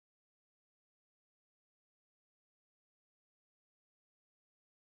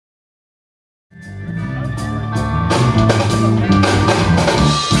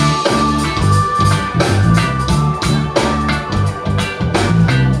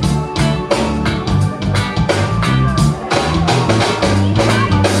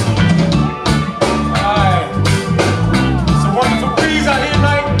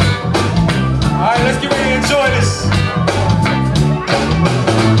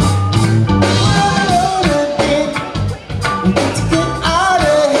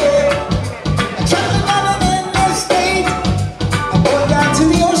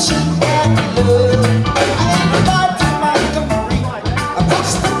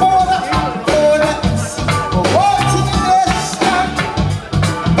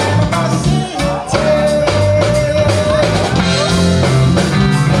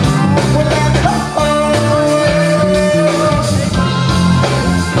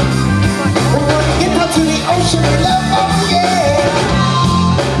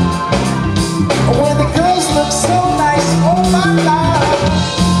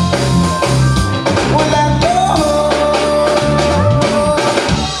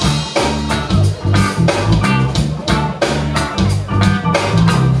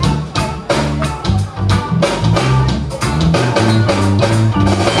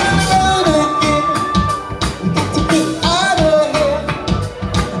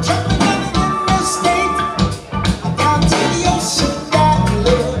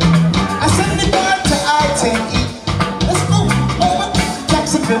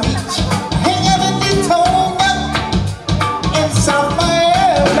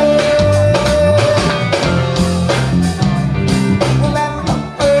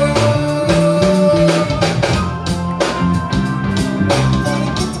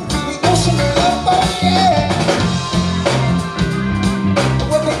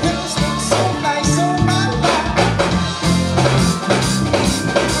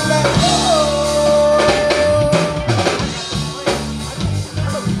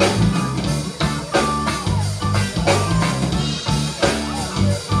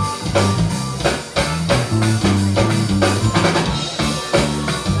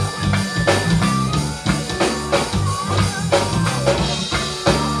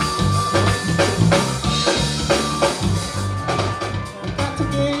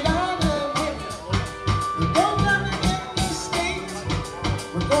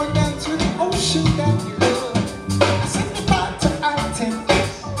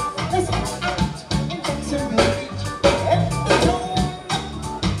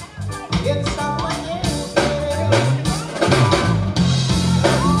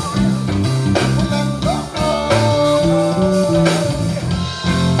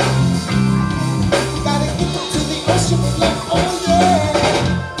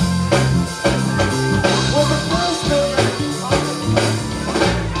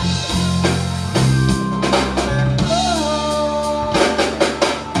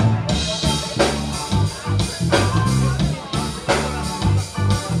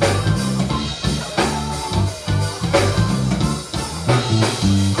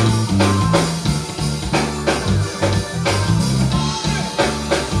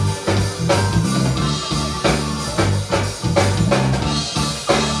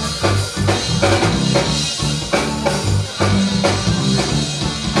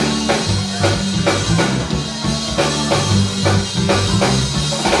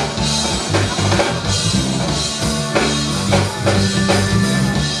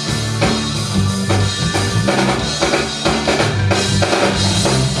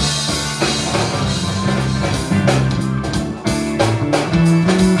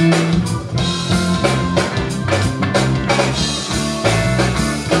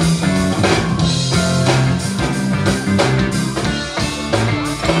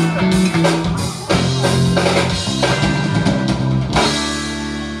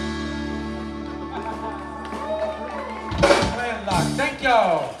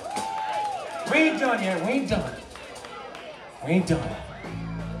We ain't done.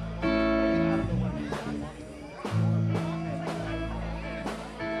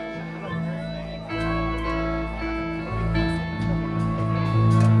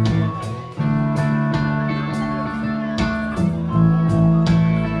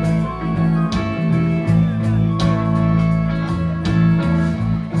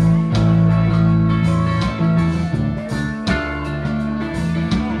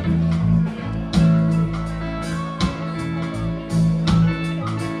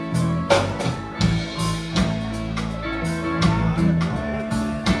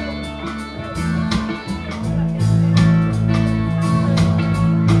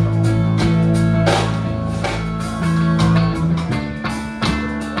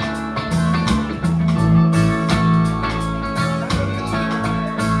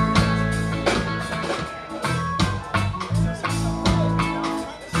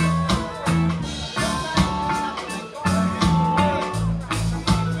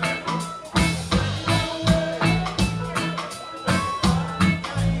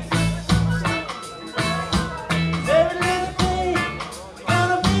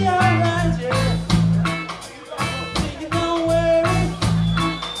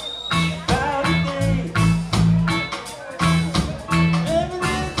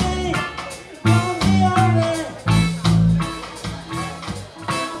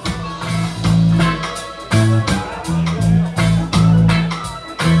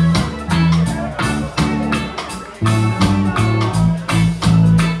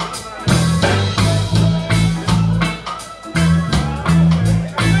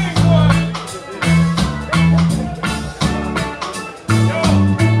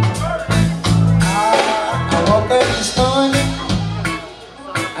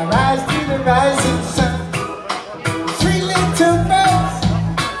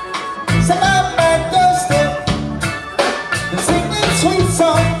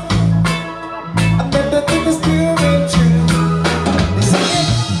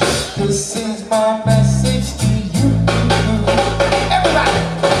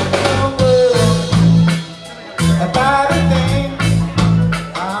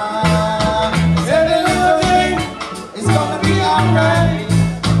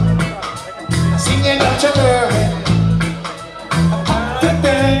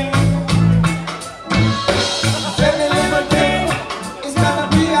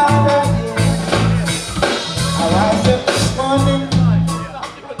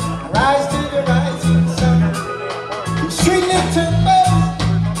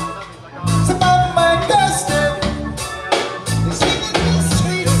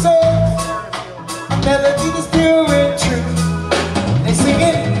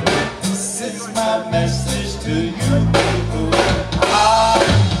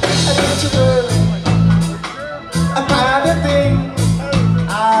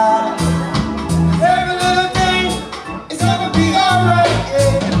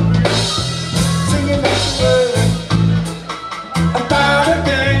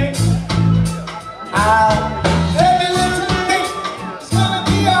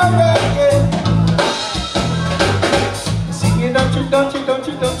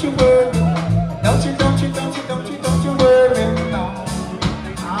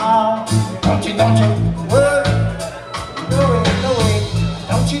 don't you worry. No way, no way.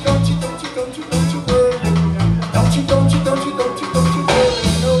 Don't you worry. Don't you worry.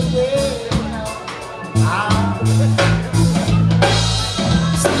 No way.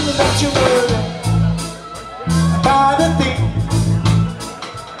 Still don't you worry about a thing.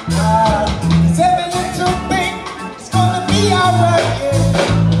 'Cause every little thing is gonna be alright, yeah.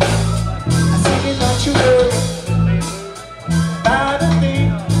 I say don't you worry about a thing.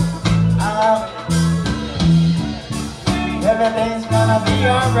 Everything's gonna be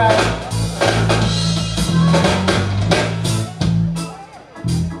alright.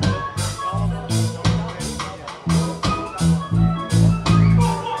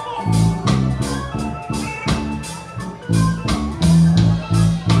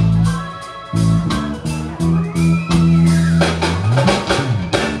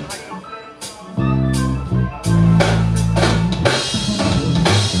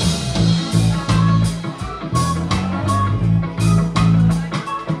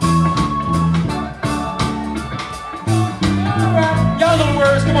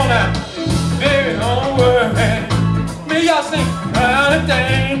 Come on now. Baby, don't worry. Me, y'all sing round and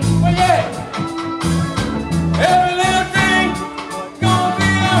thing. Well, yeah. Every little thing gonna be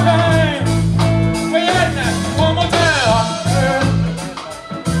alright. Well, yeah, now. One more time.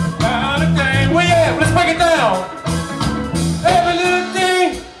 Round and thing. Well, yeah, let's break it down. Every little thing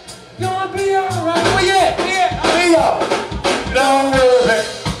gonna be alright. Well, yeah, yeah. I hear y'all. Don't worry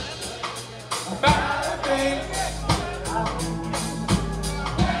about a thing.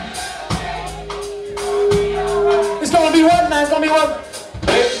 It's gonna be what now? It's gonna be what?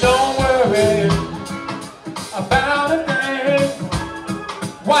 Baby, don't worry about a thing.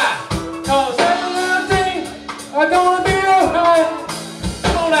 Why? 'Cause every little thing are gonna be alright.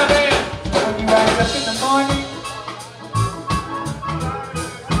 Come on now, man. When you rise up in the morning,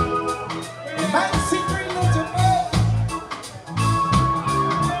 you might see three little men,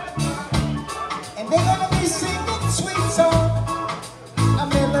 and they're gonna be singing sweet song, a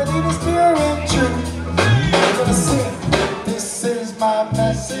melody that's pure and true. They're gonna sing, this is my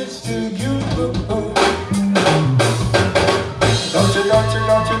message to you.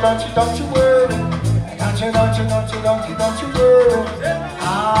 Don't you worry. Don't you worry.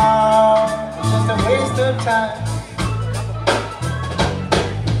 It's just a waste of time.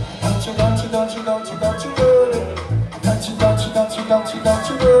 Don't you worry. Don't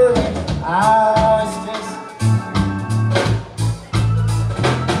you worry. It's just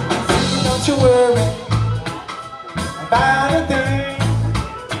don't you worry about a thing.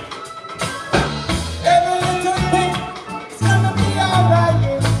 Every little thing is gonna be alright,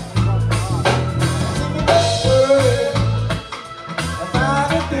 yeah. Don't worry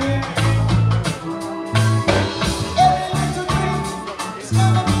about a thing. Every little thing is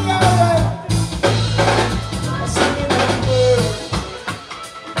gonna be alright. Don't worry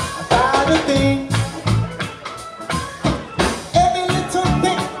about a thing. Every little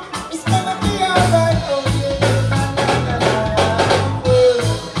thing is gonna be alright. Oh yeah, don't worry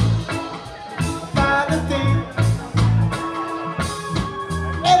about a thing.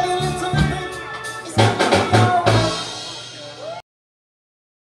 Every little thing is gonna be alright.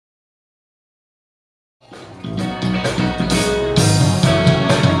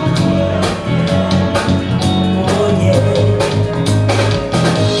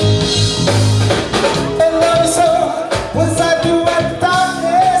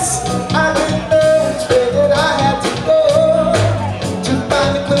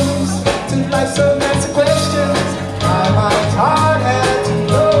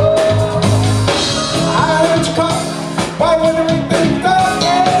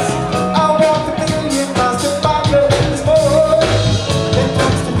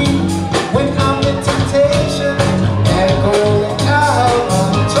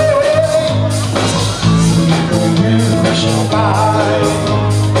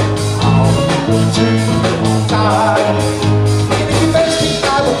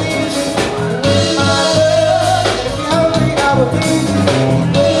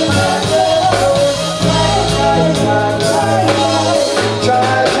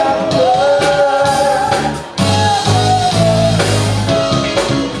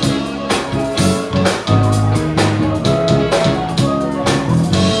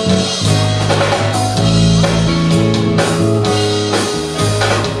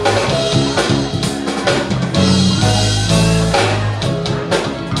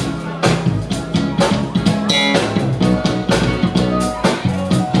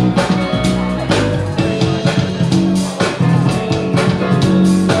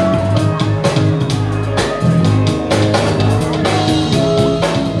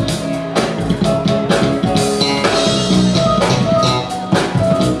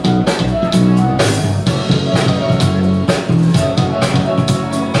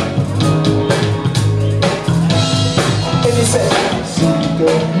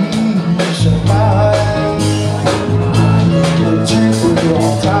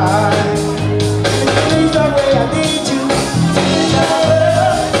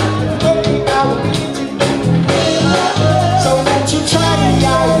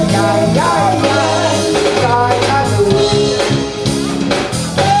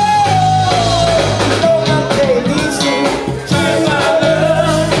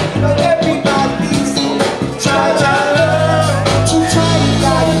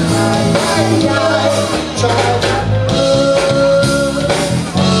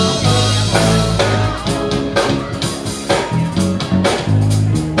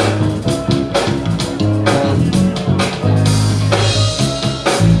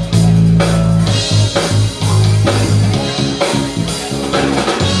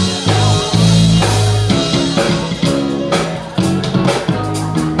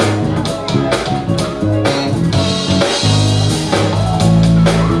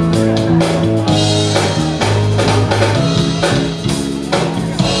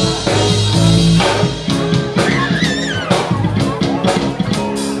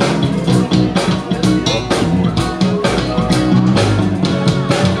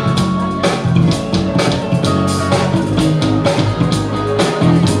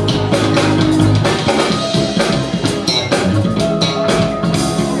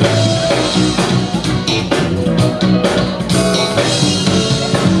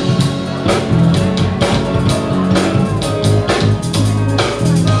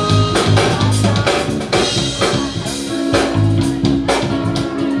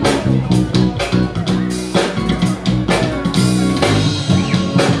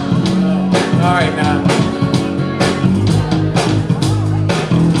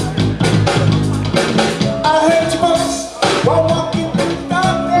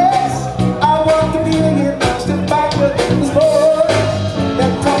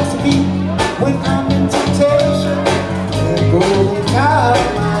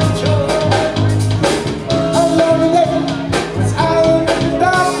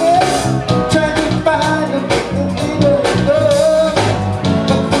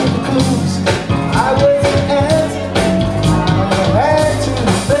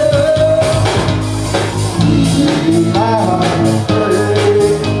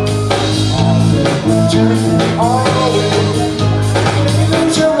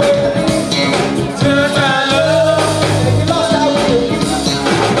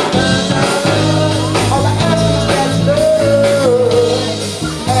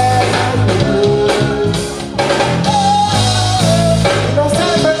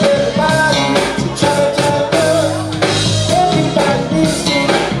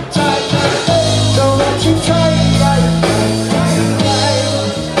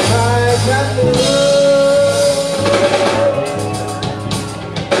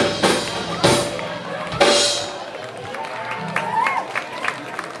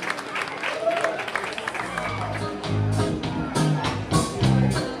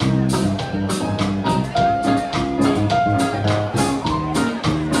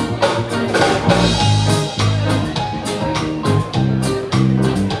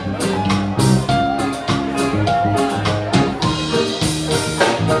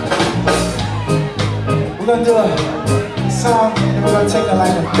 gonna do a song and we're gonna take a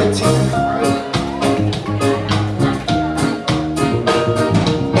line of 15.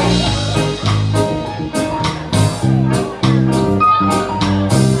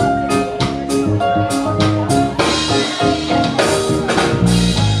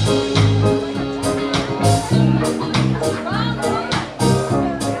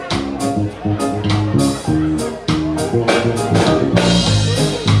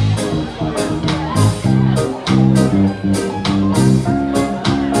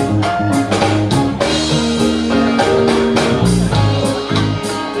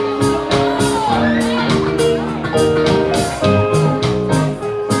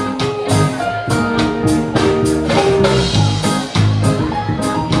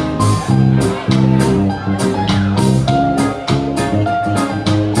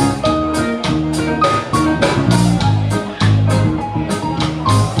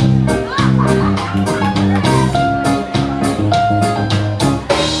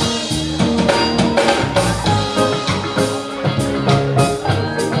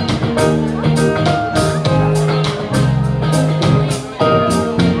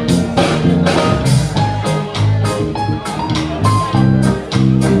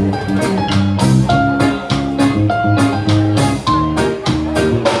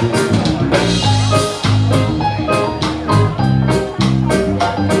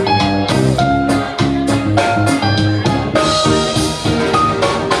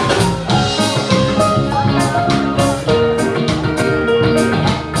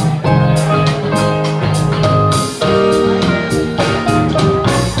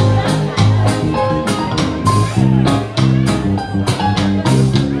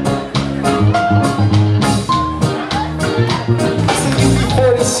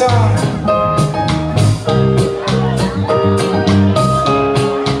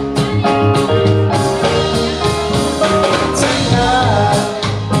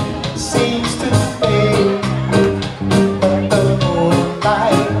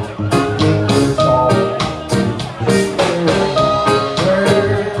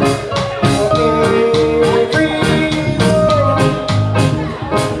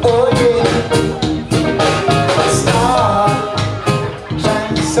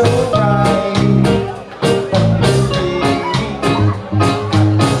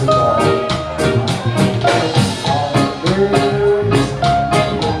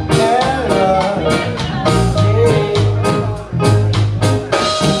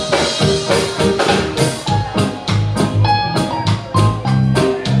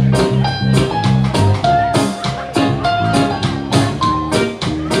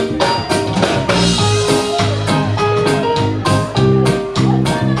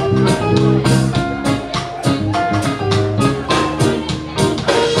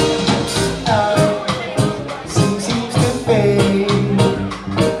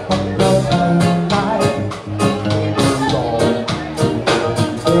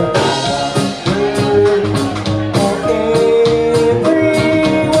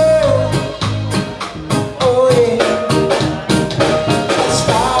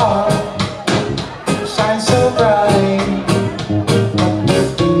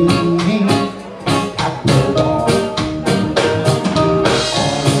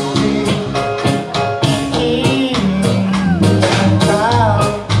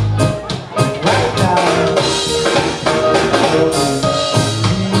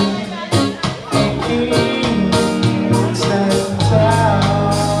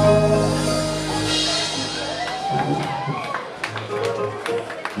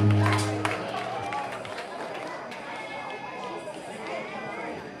 All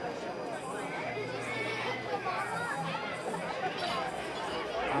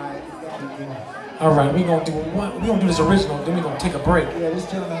right, we're gonna do this original, then we're gonna take a break. Yeah, this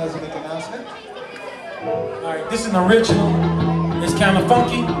gentleman has a big announcement. All right, this is an original. It's kind of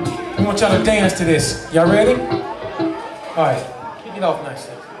funky. We want y'all to dance to this. Y'all ready? All right, kick it off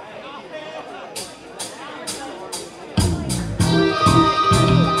nicely.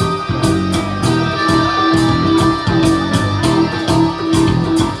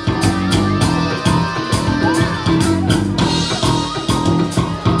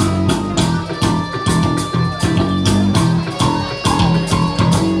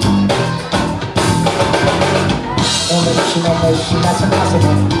 No mission, that's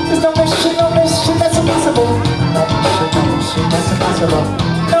impossible. There's no mission, that's impossible. No mission, that's impossible.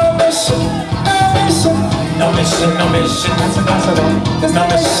 No mission, No mission, that's impossible. There's no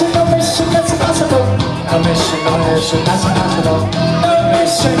mission, that's impossible. No mission, that's impossible. No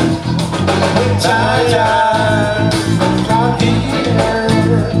mission, come here,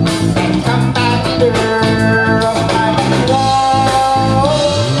 come back here,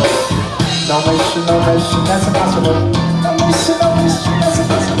 no mission, that's impossible. No mission, that's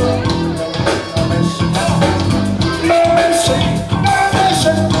impossible.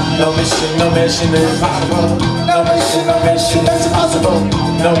 No mission is possible. No mission, that's impossible.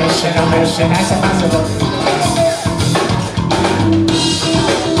 No mission, that's impossible.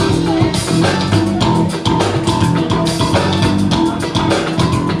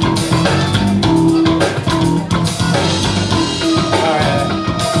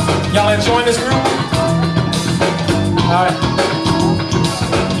 Alright. Y'all enjoying this group? Alright.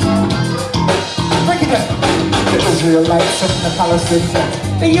 Break it down. The Israelites and the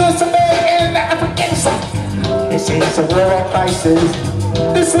Palestinians, the US of A and the Africans. This is a world crisis.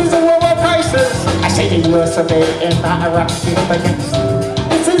 This is a world crisis. I say the US of A and the Africans.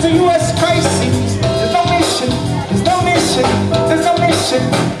 This is a US crisis. There's no mission. There's no mission. There's no mission.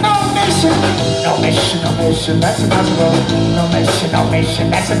 No mission. No mission, that's impossible. No mission,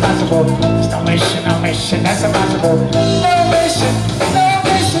 that's impossible. There's no mission, that's impossible. No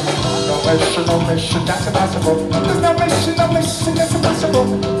mission, no mission, that's impossible. There's no mission, that's impossible.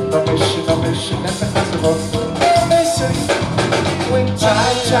 No mission, that's impossible. No mission, with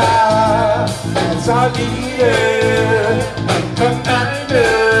Jah as our leader and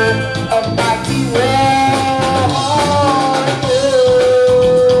commander of mighty war.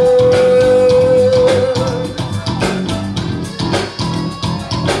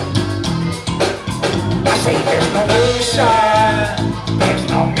 I say there's no mission. There's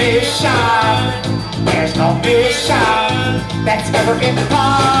no mission that's ever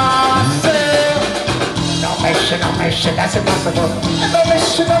impossible. No mission, that's impossible. No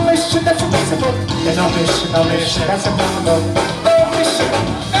mission, that's impossible. There's no mission, that's impossible.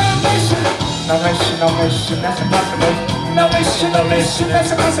 No mission, that's impossible. No mission,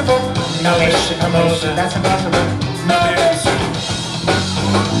 that's impossible. No mission, that's impossible. No mission.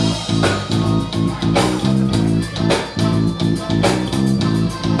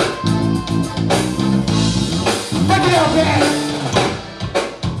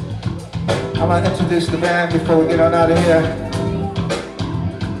 I'm gonna introduce the band before we get on out of here.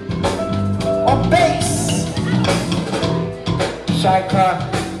 On bass,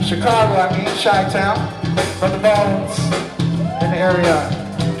 Chicago, Chi-Town, from the Bones in the area.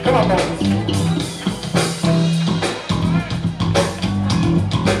 Come on, Bones.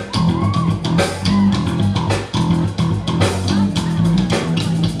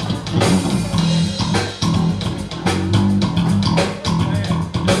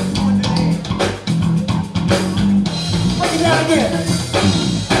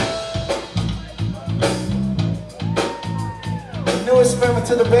 Newest member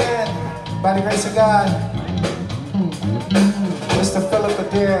to the band, by the grace of God, Mr. Philip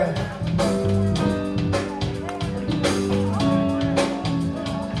Adair.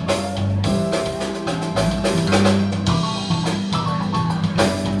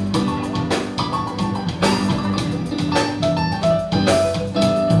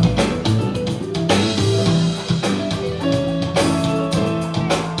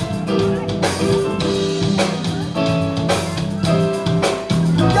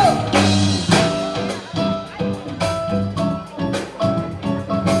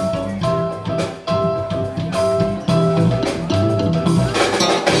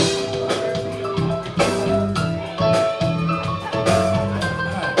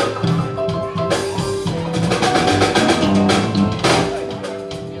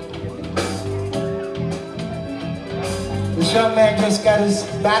 just got his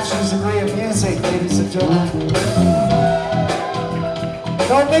bachelor's degree in music, ladies and gentlemen.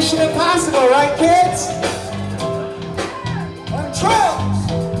 No mission impossible, right, kids? On drums!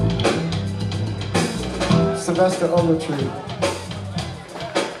 Sylvester Ogletree.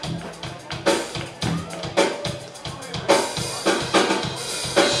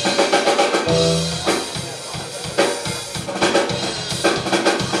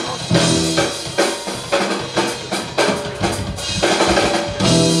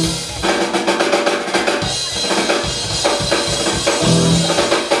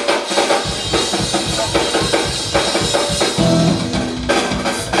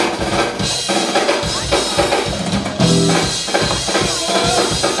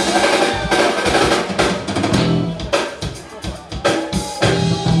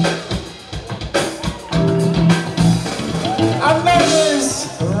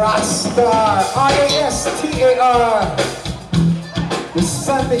 Rastar, R-A-S-T-A-R. The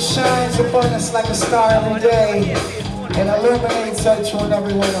sun that shines upon us like a star every day and illuminates each and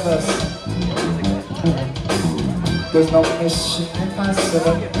every one of us. There's no mission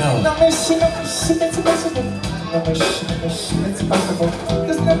impossible. No mission, it's impossible. No mission, it's impossible.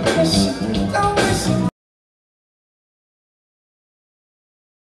 There's no mission,